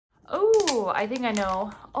Ooh, I think I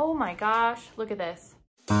know. Oh my gosh, look at this.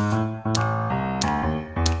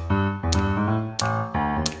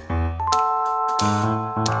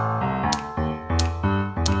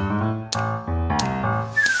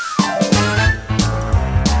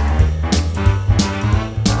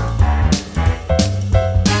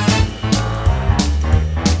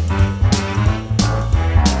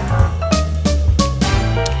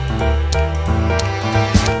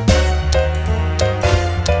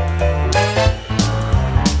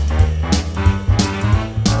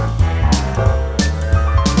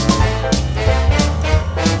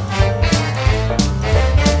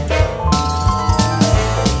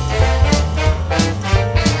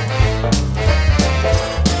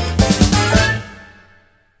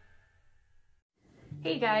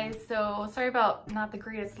 Hey guys, so sorry about not the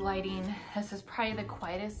greatest lighting. This is probably the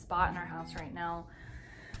quietest spot in our house right now.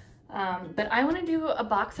 But I want to do a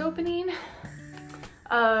box opening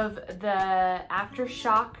of the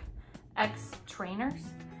Aftershock XTRAINERZ.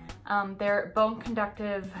 They're bone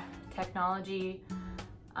conductive technology.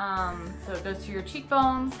 So it goes to your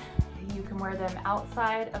cheekbones. You can wear them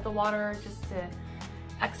outside of the water just to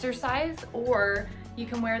exercise, or you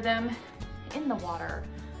can wear them in the water.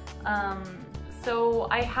 So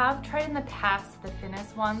I have tried in the past the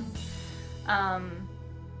thinnest ones,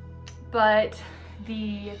 but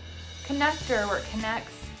the connector where it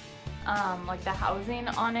connects, like the housing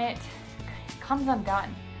on it, comes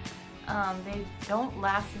undone. They don't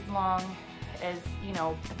last as long as, you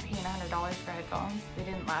know, paying $100 for headphones. They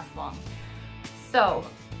didn't last long. So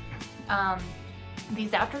these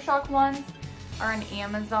Aftershock ones are on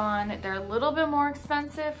Amazon. They're a little bit more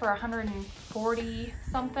expensive, for $140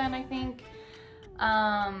 something, I think.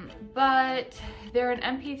 But they're an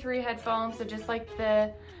MP3 headphone, so just like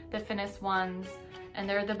the thinnest ones, and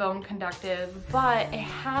they're the bone conductive, but it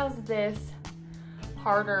has this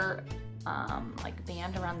harder like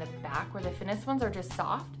band around the back where the thinnest ones are just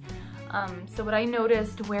soft. So what I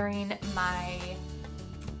noticed wearing my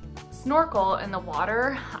snorkel in the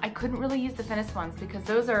water, I couldn't really use the thinnest ones because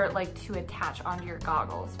those are like to attach onto your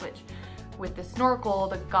goggles, which with the snorkel,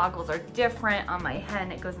 the goggles are different. On my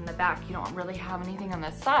head, it goes in the back. You don't really have anything on the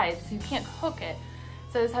side, so you can't hook it.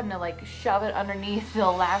 So I was having to like shove it underneath the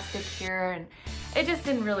elastic here, and it just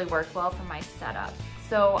didn't really work well for my setup.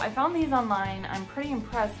 So I found these online. I'm pretty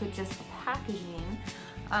impressed with just the packaging.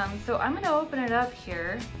 So I'm gonna open it up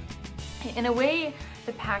here. In a way,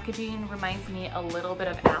 the packaging reminds me a little bit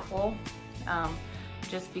of Apple,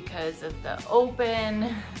 just because of the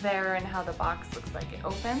open there and how the box looks like it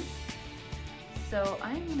opens. So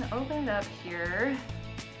I'm gonna open it up here.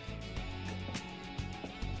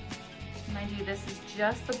 Mind you, this is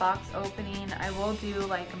just the box opening. I will do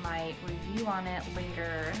like my review on it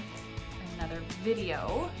later in another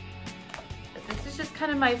video. But this is just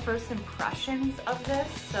kind of my first impressions of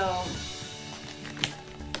this. So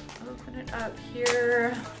open it up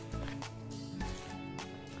here.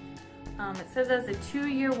 It says it has a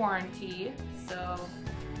 2-year warranty, so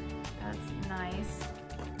that's nice.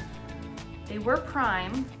 They were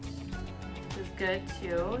Prime, which is good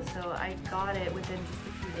too, so I got it within just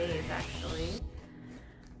a few days actually.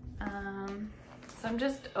 So I'm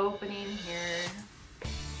just opening here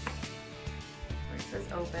where it says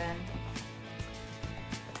open.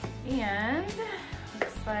 And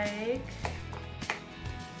looks like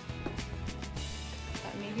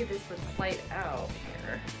maybe this would slide out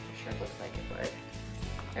here. I'm sure it looks like it would.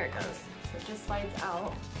 There it goes. So it just slides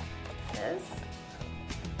out. This.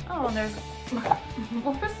 Oh, and there's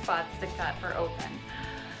more spots to cut or open.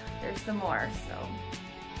 There's some more, so.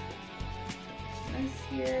 This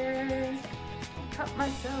here. Cut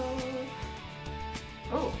myself.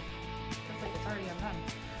 Oh, looks like it's already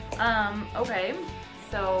undone. Okay,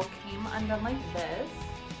 so came undone like this.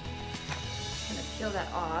 Just gonna peel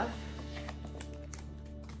that off.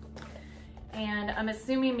 And I'm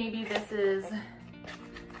assuming maybe this is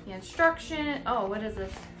the instruction. Oh, what is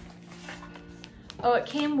this? Oh, it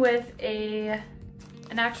came with an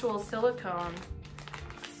actual silicone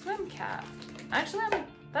swim cap. Actually,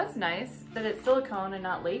 that's nice that it's silicone and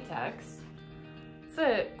not latex. It's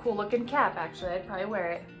a cool looking cap, actually. I'd probably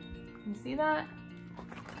wear it. Can you see that?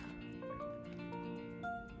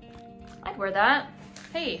 I'd wear that.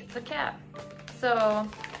 Hey, it's a cap. So,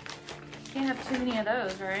 can't have too many of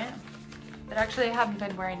those, right? But actually, I haven't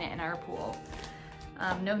been wearing it in our pool.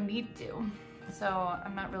 No need to. So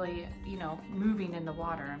I'm not really, you know, moving in the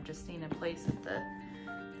water. I'm just staying in place with the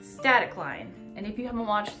static line. And if you haven't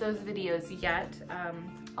watched those videos yet,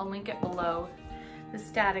 I'll link it below, the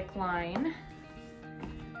static line.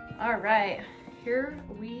 All right, here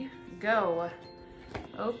we go.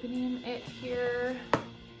 Opening it here.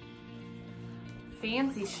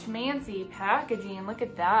 fancy schmancy packaging. Look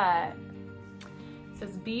at that. It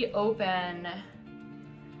says be open.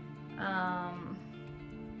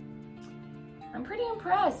 I'm pretty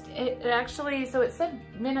impressed. It actually, so it said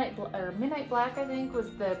midnight black, I think,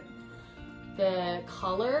 was the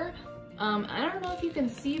color. I don't know if you can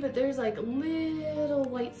see, but there's like little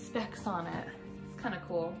white specks on it. It's kind of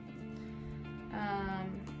cool.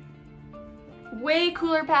 Way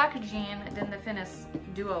cooler packaging than the Finis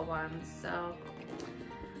Duo ones. So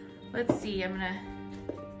let's see, I'm gonna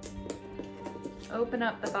open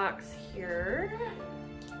up the box here.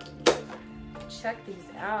 Check these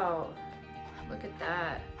out. Look at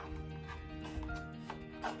that.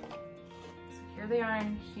 So here they are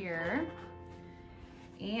in here.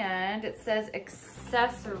 And it says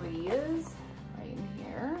accessories right in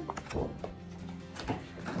here.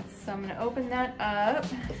 So I'm gonna open that up,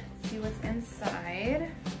 see what's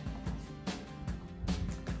inside.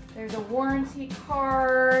 There's a warranty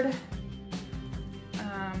card.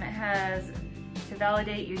 It has to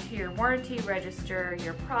validate you to your warranty, register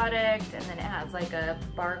your product, and then it has like a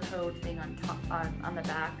barcode thing on top, on the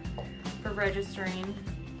back for registering.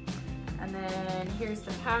 And then here's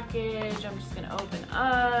the package. I'm just gonna open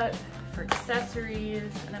up for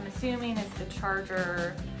accessories, and I'm assuming it's the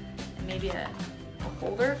charger and maybe a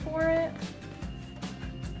holder for it.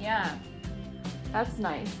 Yeah, that's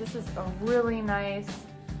nice. This is a really nice,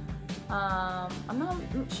 I'm not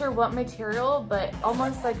sure what material, but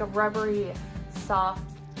almost like a rubbery, soft,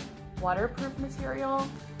 waterproof material.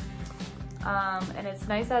 And it's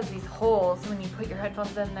nice as these holes, when you put your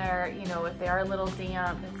headphones in there, you know, if they are a little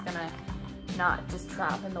damp, it's gonna not just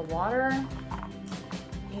trap in the water.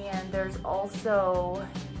 And there's also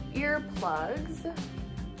earplugs.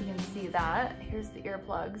 You can see that. Here's the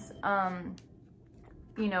earplugs.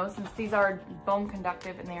 You know, since these are bone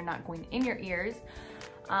conductive and they're not going in your ears,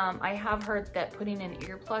 I have heard that putting in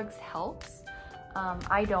earplugs helps.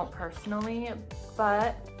 I don't personally,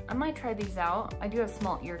 but I might try these out. I do have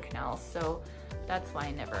small ear canals, so that's why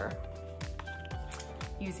I never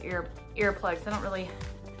use earplugs. They don't really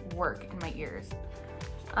work in my ears.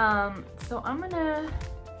 So I'm gonna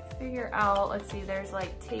figure out, let's see, there's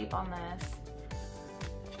like tape on this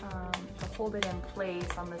to hold it in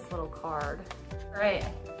place on this little card. All right,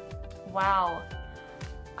 wow.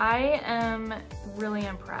 I am really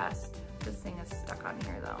impressed. This thing is stuck on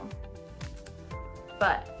here though,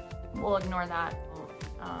 but we'll ignore that.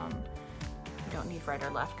 You don't need right or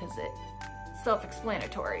left because it's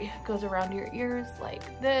self-explanatory. It goes around your ears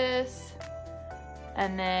like this,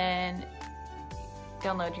 and then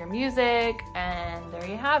download your music, and there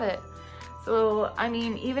you have it. So, I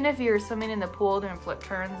mean, even if you're swimming in the pool doing flip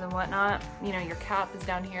turns and whatnot, you know, your cap is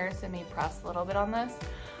down here, so it may press a little bit on this.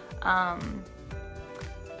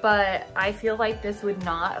 But I feel like this would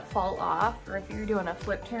not fall off, or if you're doing a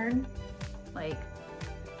flip turn, like,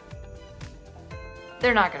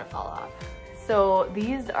 they're not gonna fall off. So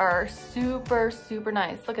these are super, super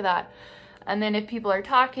nice. Look at that. And then if people are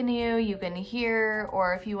talking to you, you can hear,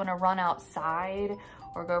 or if you wanna run outside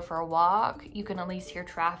or go for a walk, you can at least hear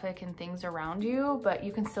traffic and things around you, but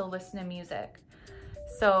you can still listen to music.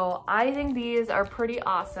 So I think these are pretty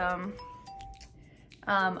awesome.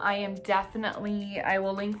 I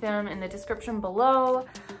will link them in the description below.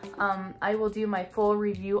 I will do my full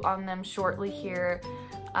review on them shortly here.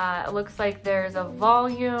 It looks like there's a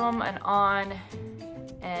volume, an on,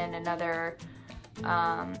 and another,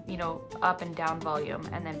 you know, up and down volume,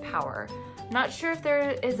 and then power. Not sure if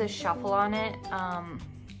there is a shuffle on it.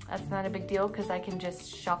 That's not a big deal because I can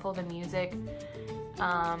just shuffle the music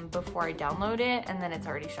before I download it, and then it's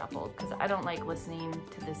already shuffled because I don't like listening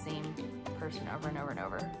to the same person over and over and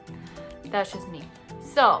over. That's just me.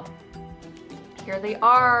 So here they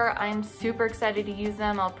are. I'm super excited to use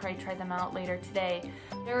them. I'll probably try them out later today.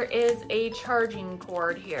 There is a charging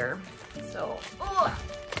cord here. So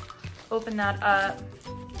open that up.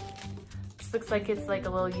 This looks like it's like a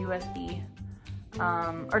little USB,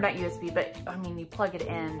 or not USB, but I mean, you plug it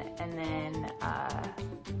in, and then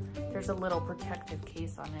there's a little protective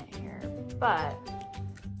case on it here. But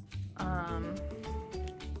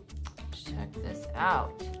check this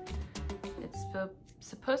out. It's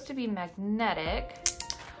supposed to be magnetic.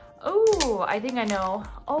 Oh, I think I know.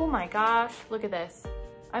 Oh my gosh, look at this.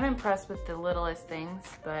 I'm impressed with the littlest things,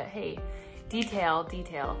 but hey, detail,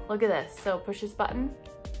 detail. Look at this. So push this button,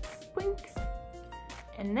 blink,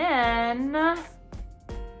 and then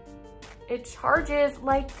it charges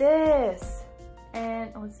like this.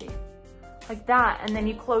 And let's see, like that, and then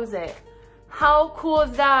you close it. How cool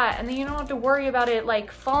is that? And then you don't have to worry about it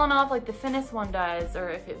like falling off like the Finis one does, or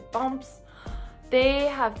if it bumps. They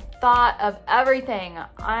have thought of everything.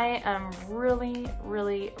 I am really,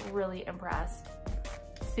 really, really impressed.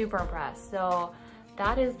 Super impressed. So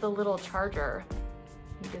that is the little charger.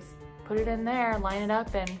 You just put it in there, line it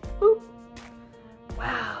up, and boop.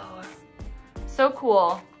 Wow. So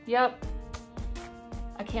cool. Yep.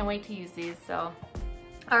 I can't wait to use these, so.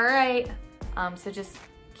 All right. So just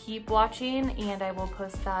keep watching and I will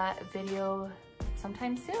post that video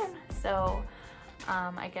sometime soon. So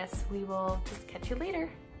I guess we will just catch you later.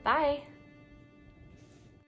 Bye.